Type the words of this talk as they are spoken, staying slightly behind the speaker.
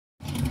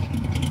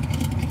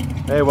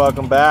Hey,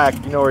 welcome back.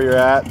 You know where you're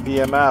at,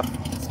 BMF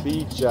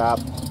Speed Shop.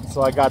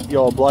 So I got the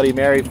old Bloody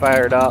Mary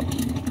fired up.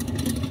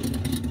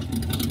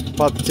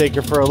 About to take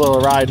her for a little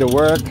ride to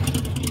work.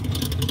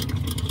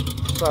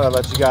 Thought I'd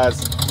let you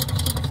guys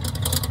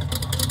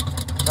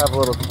have a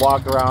little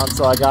walk around.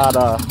 So I got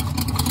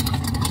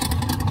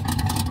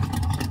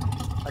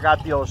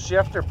the old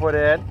shifter put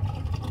in,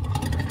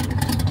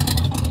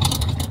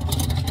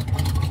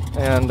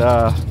 and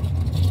the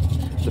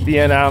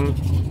B&M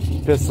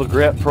Pistol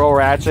Grip Pro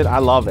Ratchet. I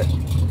love it.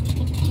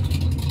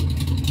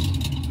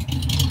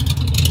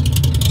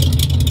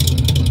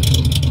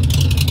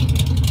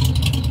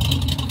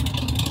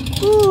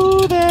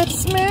 Ooh, that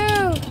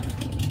smell.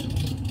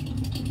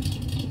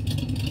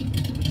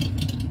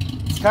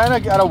 It's kind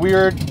of got a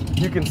weird,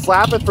 you can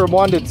slap it from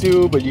 1 to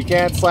 2, but you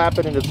can't slap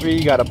it into 3.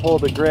 You got to pull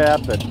the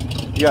grip, and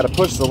you got to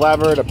push the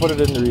lever to put it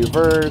into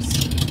reverse.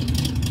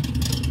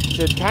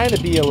 Should kind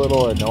of be a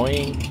little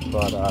annoying,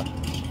 but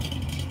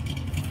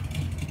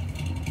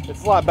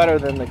it's a lot better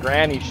than the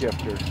granny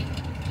shifter.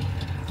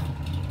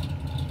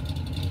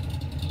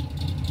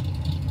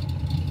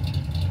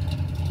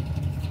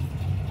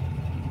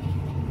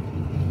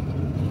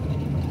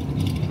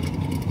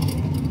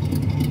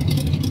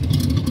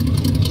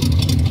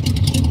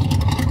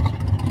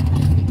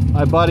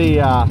 My buddy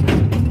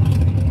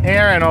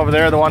Aaron over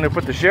there, the one who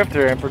put the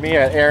shifter in for me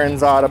at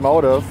Aaron's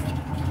Automotive,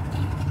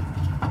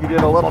 he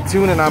did a little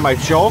tuning on my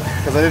choke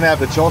because I didn't have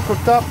the choke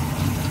hooked up.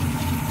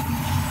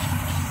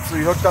 So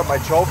he hooked up my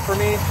choke for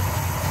me,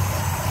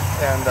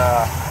 and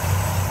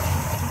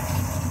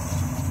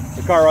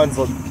the car runs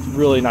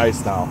really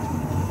nice now.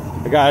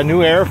 I got a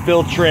new air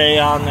filtre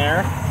on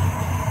there,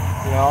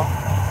 you know,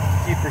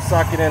 keep her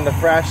sucking in the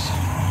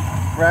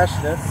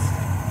freshness.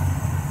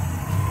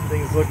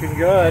 Things looking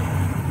good.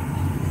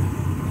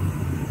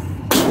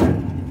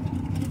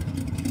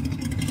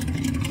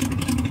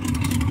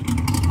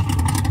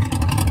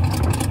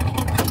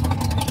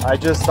 I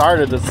just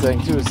started this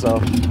thing too, so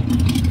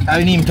I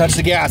didn't even touch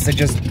the gas. I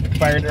just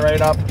fired it right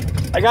up.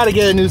 I got to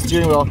get a new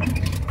steering wheel.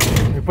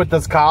 We put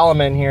this column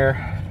in here.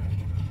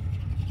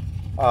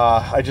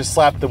 I just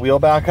slapped the wheel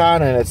back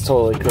on and it's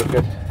totally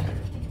crooked.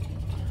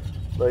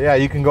 But yeah,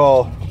 you can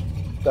go,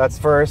 that's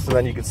first, and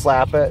then you can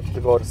slap it to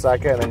go to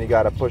second, and then you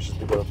got to push it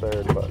to go to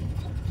third. But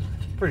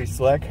pretty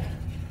slick.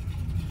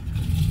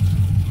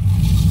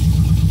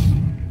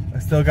 I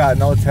still got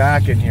no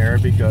tack in here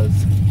because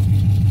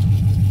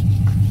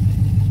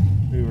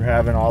we were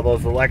having all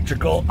those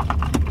electrical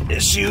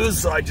issues,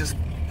 so I just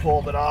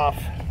pulled it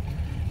off,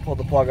 pulled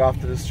the plug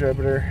off the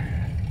distributor.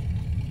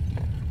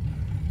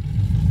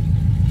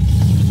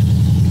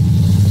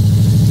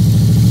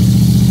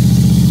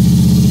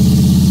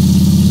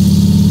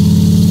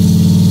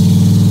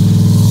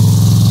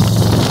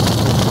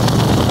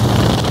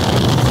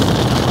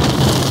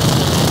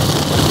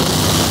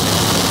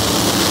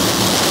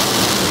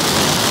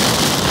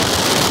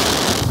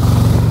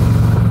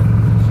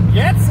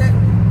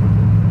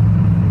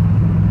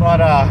 But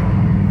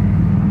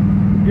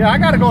yeah, I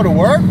gotta go to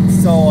work,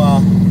 so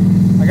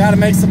I gotta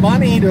make some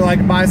money to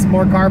like buy some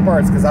more car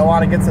parts because I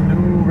want to get some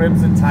new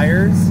rims and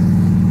tires,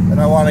 and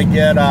I want to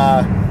get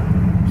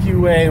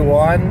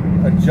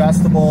QA1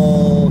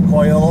 adjustable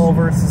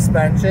coilover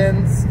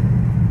suspensions,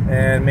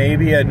 and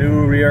maybe a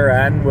new rear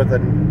end with a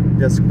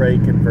disc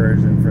brake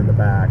conversion for the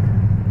back.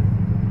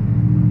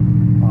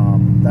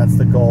 That's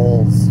the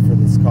goals for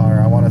this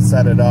car. I want to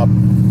set it up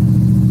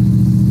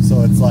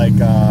so it's like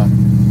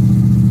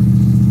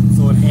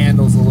so it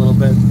handles a little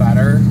bit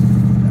better.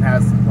 It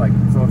has like,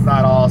 so it's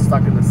not all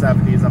stuck in the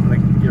 70s. I'm gonna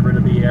get rid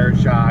of the air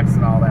shocks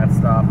and all that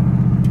stuff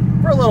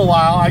for a little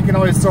while. I can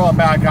always throw it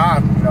back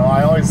on. You know,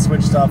 I always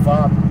switch stuff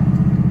up.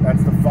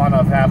 That's the fun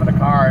of having a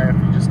car.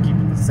 If you just keep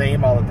it the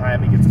same all the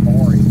time, it gets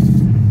boring.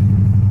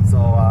 So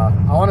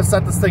I want to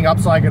set this thing up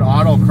so I can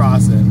auto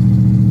cross it.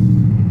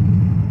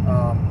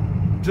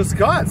 Just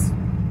cause.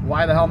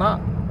 Why the hell not,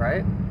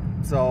 right?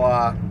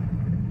 So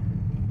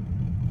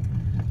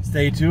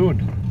stay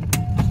tuned.